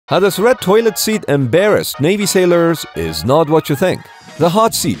How this red toilet seat embarrassed Navy sailors is not what you think. The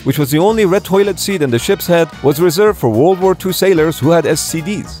hot seat, which was the only red toilet seat in the ship's head, was reserved for World War II sailors who had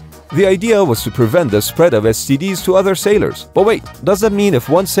STDs. The idea was to prevent the spread of STDs to other sailors. But wait, does that mean if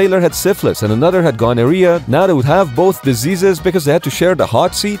one sailor had syphilis and another had gonorrhea, now they would have both diseases because they had to share the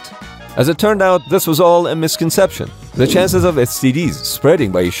hot seat? As it turned out, this was all a misconception. The chances of STDs spreading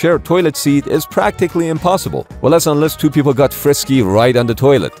by a shared toilet seat is practically impossible. Well, that's unless two people got frisky right on the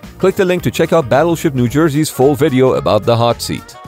toilet. Click the link to check out Battleship New Jersey's full video about the hot seat.